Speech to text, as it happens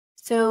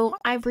So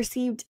I've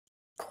received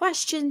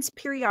questions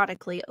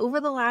periodically over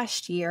the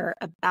last year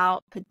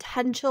about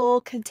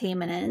potential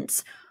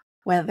contaminants,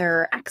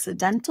 whether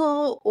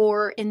accidental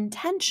or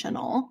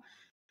intentional,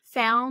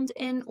 found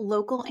in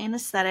local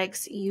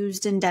anesthetics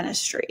used in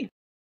dentistry.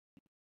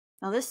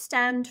 Now, this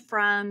stemmed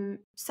from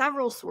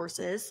several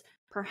sources,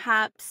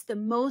 perhaps the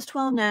most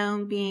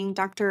well-known being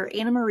Dr.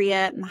 Anna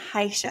Maria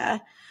Mahisha.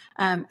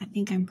 I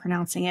think I'm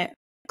pronouncing it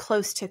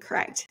close to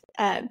correct.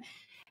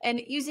 And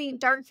using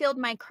dark field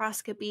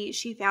microscopy,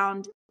 she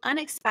found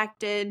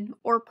unexpected,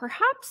 or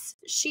perhaps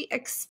she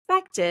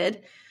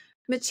expected,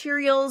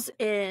 materials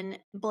in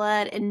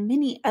blood and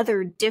many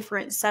other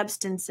different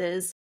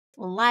substances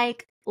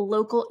like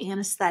local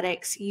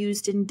anesthetics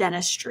used in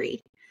dentistry.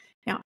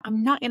 Now,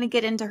 I'm not going to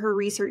get into her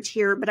research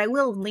here, but I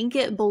will link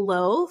it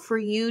below for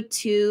you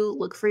to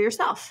look for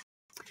yourself.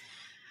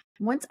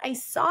 Once I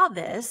saw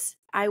this,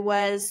 I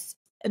was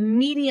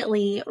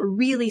immediately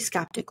really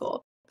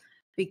skeptical.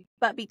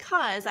 But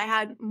because I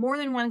had more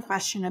than one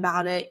question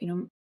about it,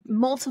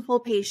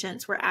 multiple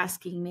patients were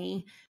asking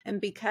me,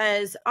 and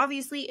because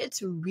obviously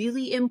it's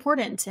really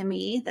important to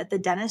me that the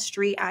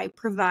dentistry I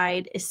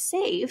provide is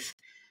safe,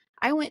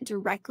 I went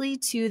directly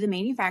to the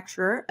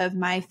manufacturer of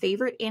my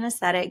favorite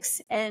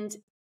anesthetics and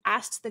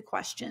asked the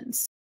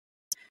questions.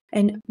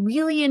 And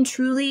really and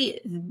truly,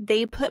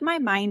 they put my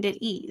mind at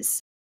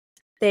ease.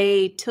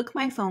 They took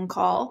my phone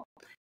call,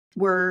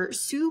 were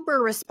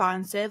super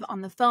responsive on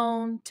the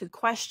phone to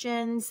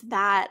questions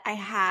that I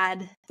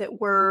had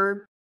that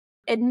were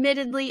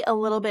admittedly a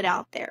little bit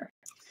out there.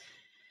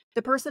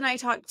 The person I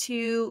talked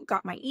to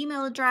got my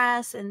email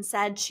address and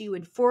said she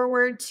would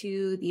forward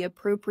to the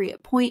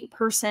appropriate point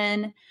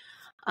person.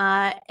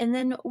 And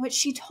then what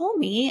she told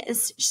me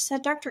is, she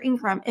said, Dr.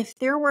 Ingram, if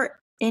there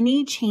were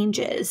any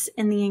changes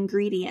in the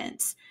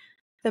ingredients,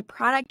 the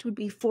product would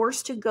be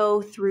forced to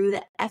go through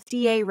the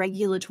FDA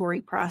regulatory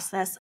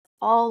process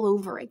all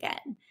over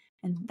again.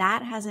 And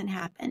that hasn't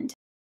happened.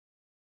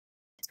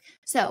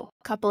 So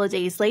a couple of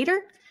days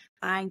later,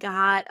 I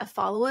got a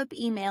follow-up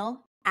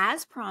email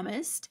as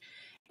promised,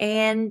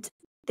 and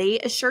they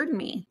assured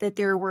me that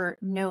there were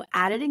no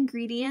added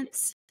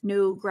ingredients,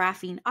 no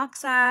graphene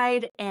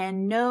oxide,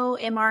 and no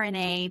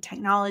mRNA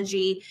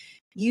technology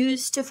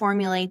used to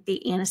formulate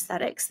the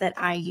anesthetics that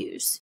I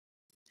use.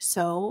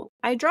 So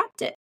I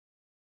dropped it.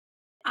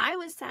 I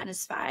was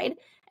satisfied,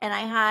 and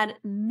I had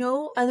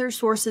no other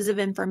sources of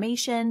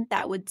information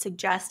that would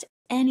suggest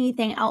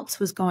anything else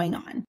was going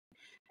on.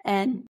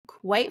 And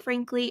quite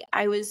frankly,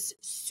 I was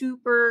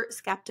super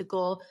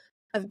skeptical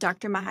of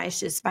Dr.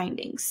 Mahisha's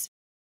findings.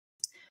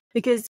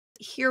 Because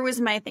here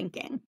was my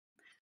thinking.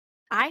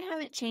 I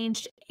haven't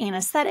changed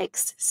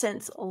anesthetics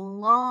since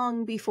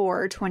long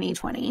before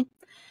 2020.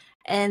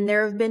 And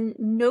there have been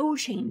no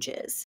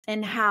changes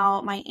in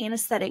how my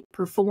anesthetic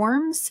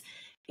performs,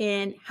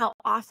 in how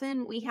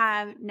often we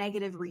have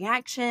negative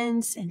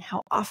reactions, and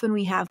how often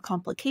we have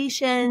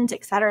complications,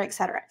 et cetera, et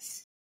cetera.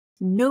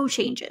 No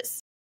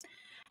changes.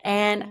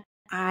 And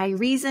I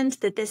reasoned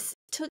that this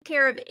took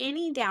care of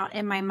any doubt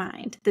in my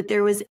mind that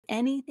there was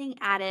anything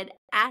added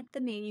at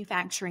the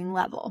manufacturing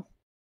level.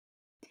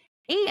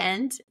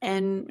 And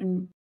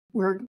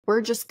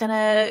we're just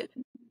gonna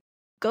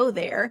go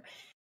there.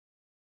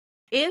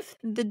 If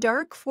the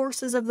dark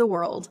forces of the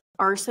world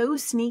are so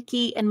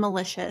sneaky and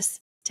malicious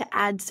to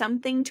add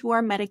something to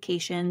our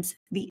medications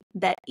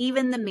that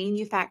even the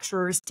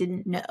manufacturers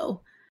didn't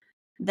know,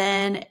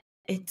 then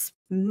it's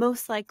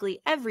most likely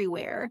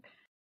everywhere.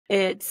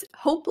 It's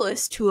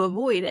hopeless to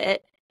avoid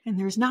it, and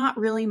there's not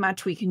really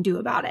much we can do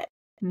about it.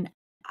 And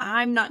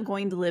I'm not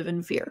going to live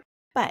in fear.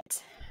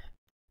 But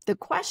the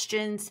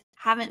questions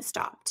haven't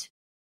stopped,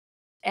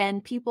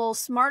 and people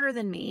smarter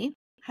than me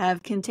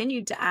have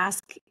continued to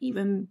ask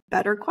even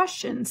better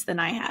questions than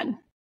I had.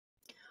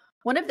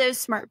 One of those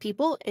smart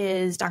people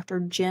is Dr.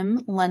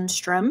 Jim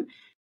Lundstrom.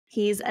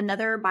 He's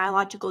another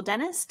biological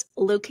dentist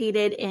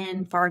located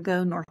in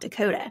Fargo, North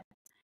Dakota.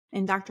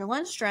 And Dr.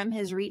 Lundstrom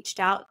has reached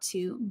out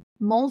to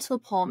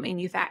multiple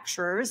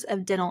manufacturers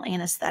of dental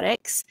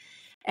anesthetics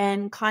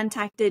and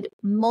contacted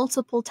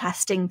multiple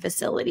testing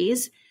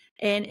facilities,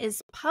 and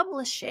is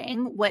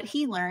publishing what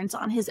he learns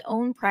on his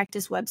own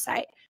practice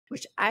website,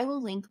 which I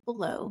will link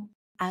below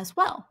as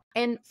well.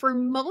 And for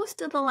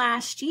most of the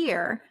last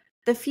year,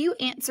 the few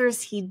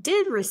answers he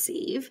did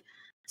receive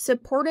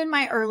supported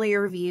my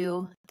earlier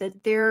view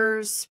that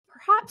there's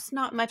perhaps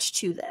not much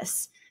to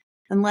this,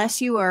 unless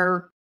you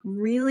are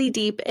really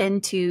deep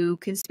into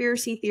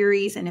conspiracy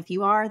theories. And if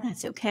you are,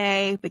 that's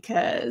okay,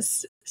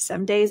 because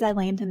some days I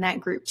land in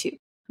that group too.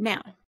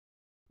 Now,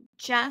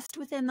 just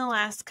within the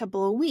last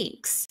couple of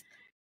weeks,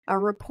 a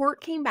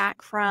report came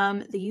back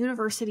from the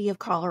University of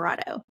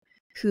Colorado,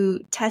 who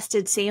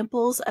tested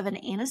samples of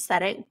an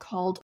anesthetic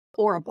called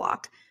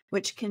Orablock,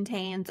 which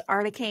contains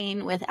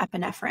articaine with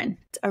epinephrine.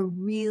 It's a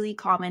really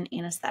common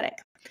anesthetic.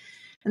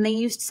 And they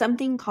used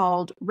something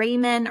called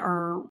Raman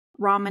or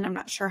Raman, I'm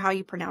not sure how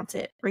you pronounce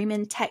it,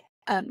 Raman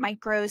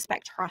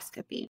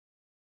microspectroscopy.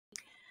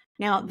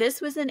 Now, this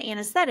was an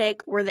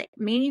anesthetic where the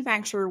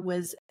manufacturer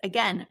was,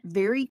 again,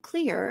 very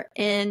clear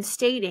in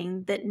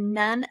stating that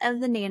none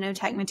of the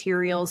nanotech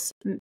materials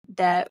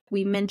that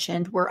we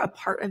mentioned were a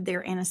part of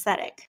their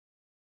anesthetic.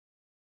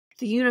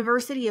 The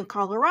University of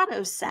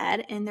Colorado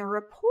said in their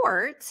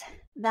report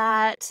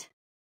that,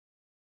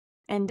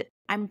 and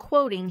I'm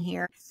quoting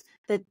here,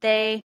 that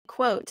they,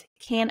 quote,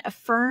 can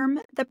affirm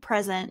the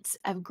presence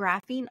of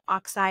graphene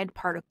oxide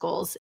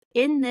particles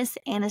in this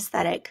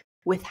anesthetic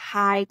with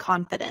high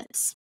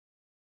confidence.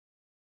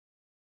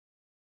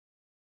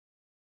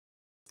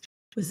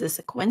 Was this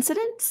a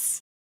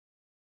coincidence?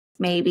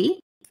 Maybe.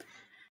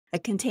 A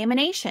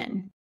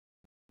contamination?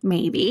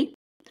 Maybe.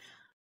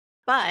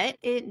 But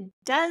it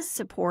does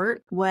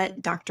support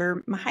what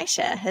Dr.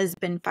 Mahisha has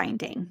been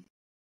finding,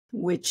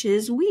 which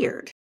is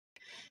weird.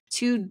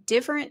 Two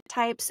different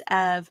types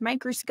of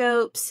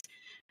microscopes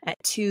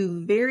at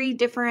two very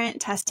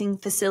different testing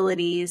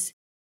facilities,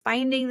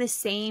 finding the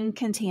same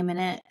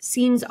contaminant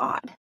seems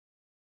odd.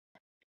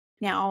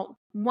 Now,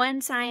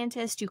 one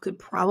scientist you could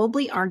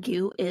probably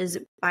argue is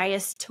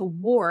biased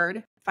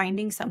toward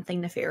finding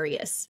something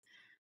nefarious,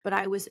 but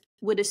I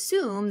would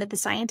assume that the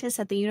scientists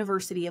at the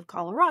University of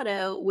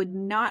Colorado would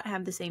not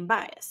have the same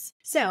bias.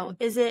 So,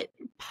 is it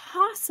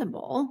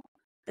possible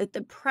that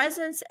the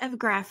presence of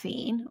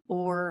graphene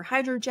or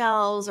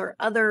hydrogels or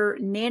other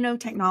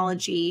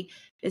nanotechnology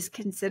is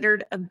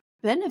considered a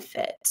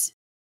benefit?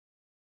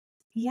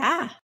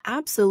 Yeah,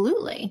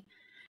 absolutely.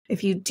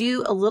 If you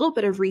do a little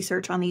bit of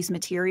research on these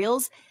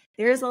materials,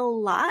 there's a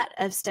lot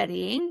of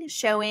studying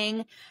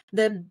showing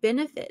the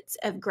benefits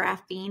of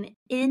graphene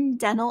in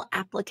dental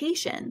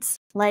applications,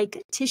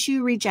 like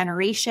tissue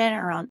regeneration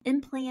around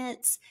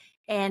implants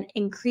and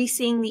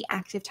increasing the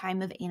active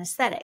time of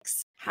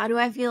anesthetics. How do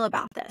I feel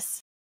about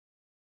this?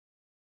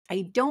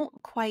 I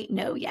don't quite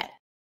know yet.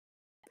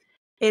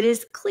 It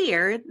is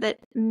clear that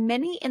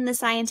many in the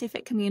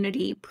scientific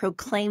community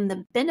proclaim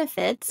the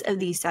benefits of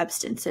these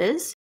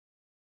substances,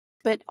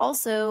 but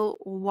also,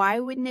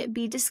 why wouldn't it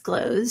be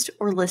disclosed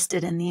or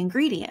listed in the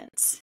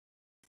ingredients?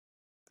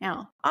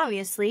 Now,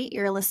 obviously,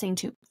 you're listening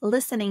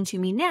to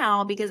me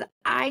now because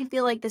I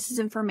feel like this is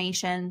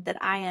information that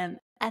I am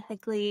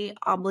ethically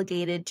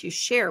obligated to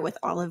share with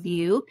all of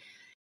you,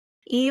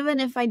 even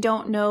if I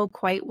don't know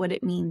quite what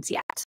it means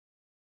yet.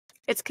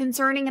 It's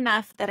concerning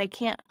enough that I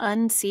can't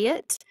unsee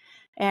it,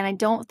 and I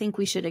don't think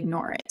we should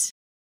ignore it.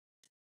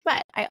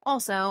 But I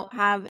also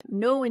have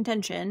no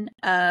intention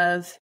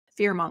of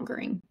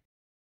fear-mongering.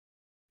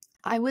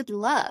 I would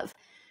love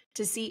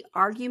to see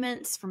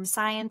arguments from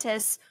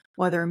scientists,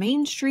 whether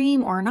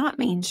mainstream or not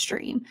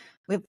mainstream,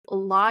 with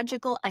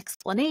logical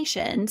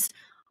explanations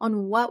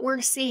on what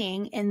we're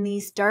seeing in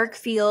these dark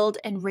field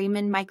and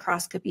Raman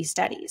microscopy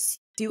studies.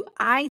 Do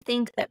I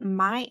think that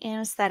my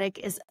anesthetic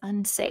is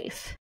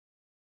unsafe?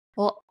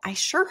 Well, I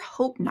sure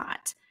hope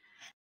not.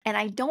 And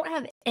I don't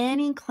have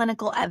any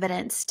clinical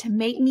evidence to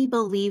make me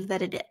believe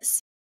that it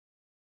is.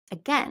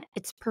 Again,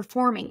 it's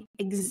performing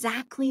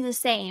exactly the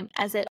same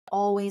as it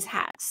always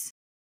has.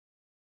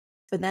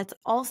 But that's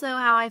also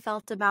how I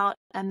felt about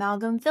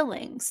amalgam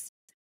fillings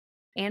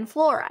and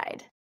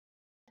fluoride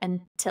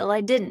until I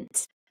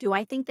didn't. Do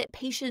I think that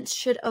patients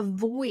should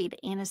avoid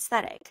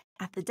anesthetic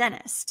at the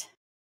dentist?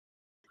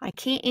 I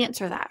can't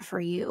answer that for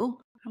you.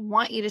 I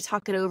want you to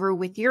talk it over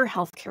with your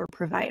healthcare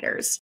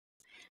providers.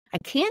 I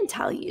can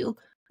tell you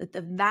that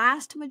the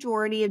vast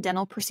majority of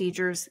dental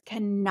procedures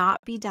cannot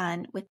be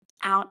done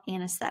without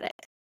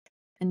anesthetic,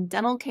 and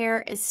dental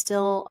care is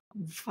still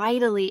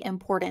vitally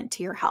important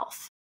to your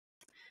health.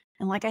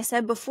 And like I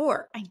said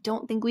before, I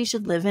don't think we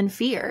should live in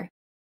fear.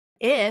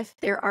 If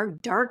there are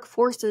dark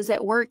forces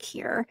at work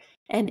here,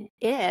 and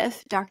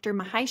if Dr.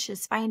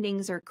 Mahisha's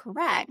findings are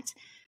correct,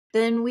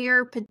 then we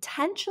are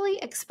potentially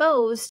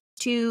exposed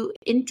to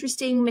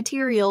interesting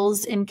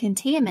materials and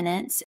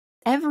contaminants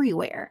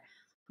everywhere,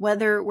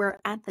 whether we're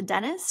at the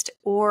dentist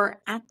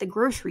or at the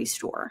grocery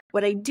store.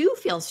 What I do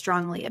feel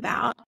strongly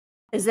about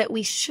is that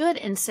we should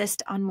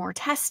insist on more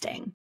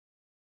testing.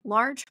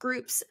 Large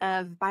groups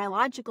of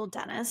biological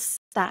dentists,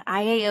 the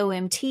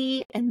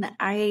IAOMT and the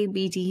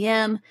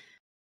IABDM,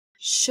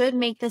 should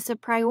make this a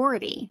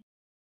priority.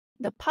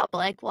 The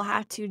public will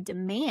have to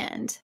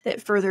demand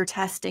that further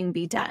testing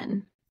be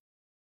done.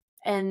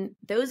 And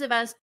those of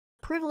us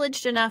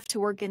privileged enough to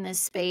work in this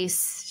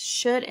space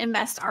should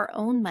invest our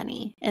own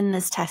money in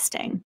this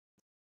testing.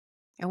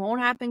 It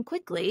won't happen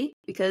quickly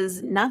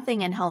because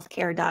nothing in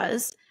healthcare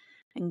does,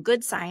 and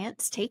good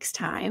science takes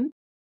time,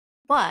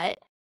 but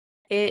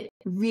it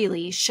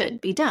really should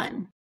be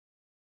done.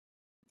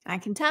 I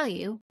can tell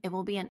you it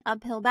will be an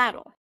uphill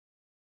battle.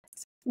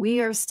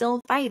 We are still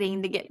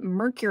fighting to get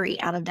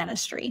mercury out of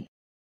dentistry.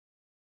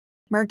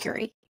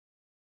 Mercury.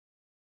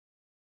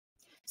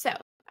 So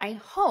I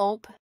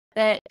hope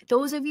that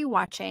those of you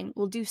watching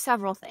will do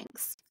several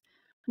things.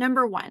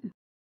 Number one,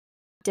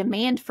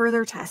 demand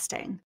further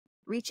testing.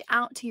 Reach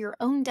out to your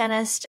own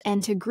dentist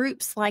and to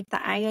groups like the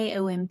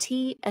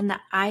IAOMT and the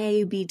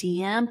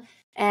IABDM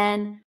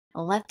and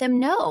let them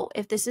know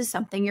if this is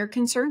something you're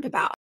concerned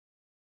about.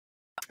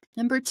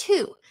 Number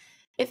two,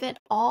 If at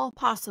all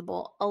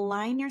possible,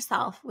 align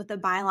yourself with a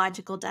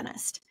biological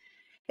dentist.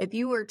 If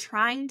you were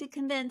trying to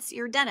convince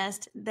your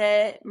dentist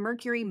that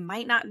mercury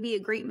might not be a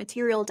great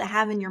material to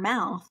have in your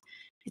mouth,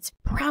 it's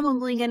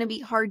probably going to be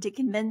hard to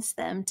convince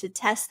them to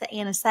test the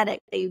anesthetic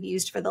they've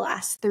used for the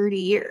last 30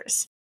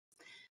 years.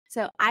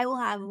 So I will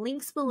have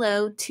links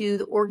below to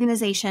the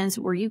organizations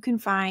where you can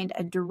find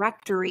a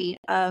directory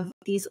of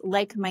these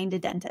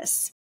like-minded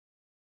dentists.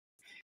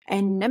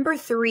 And number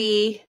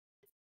 3,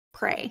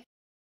 pray.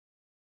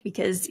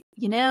 Because,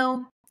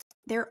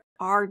 there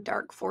are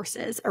dark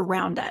forces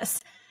around us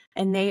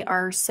and they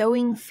are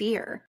sowing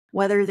fear,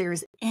 whether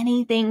there's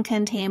anything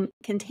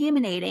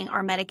contaminating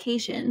our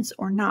medications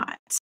or not.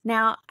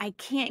 Now, I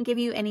can't give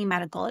you any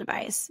medical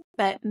advice,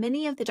 but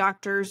many of the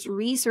doctors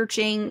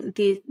researching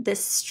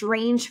this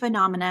strange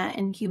phenomena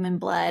in human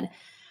blood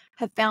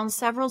have found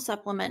several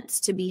supplements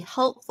to be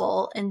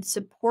helpful in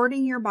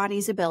supporting your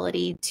body's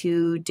ability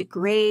to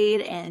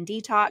degrade and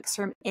detox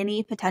from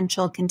any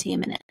potential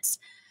contaminants.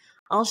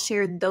 I'll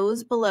share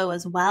those below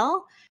as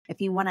well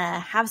if you want to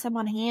have some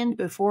on hand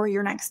before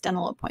your next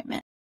dental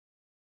appointment.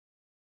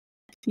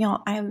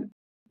 I have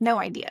no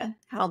idea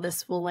how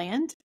this will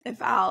land,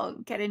 if I'll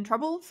get in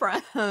trouble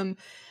from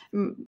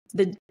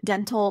the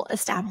dental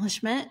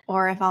establishment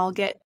or if I'll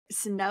get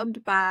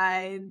snubbed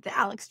by the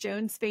Alex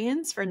Jones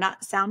fans for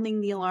not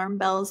sounding the alarm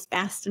bells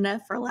fast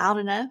enough or loud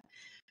enough.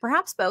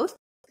 Perhaps both.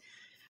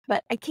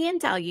 But I can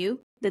tell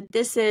you that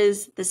this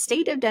is the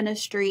state of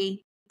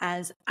dentistry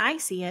as I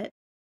see it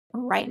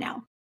right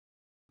now.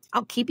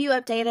 I'll keep you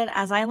updated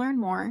as I learn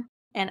more,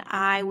 and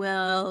I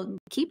will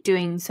keep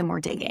doing some more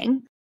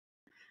digging.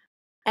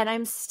 And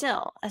I'm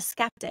still a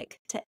skeptic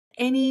to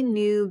any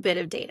new bit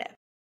of data.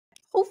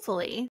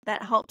 Hopefully,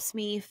 that helps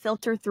me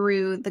filter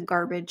through the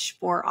garbage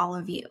for all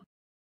of you.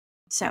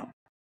 So,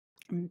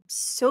 I'm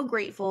so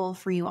grateful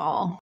for you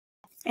all,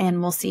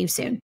 and we'll see you soon.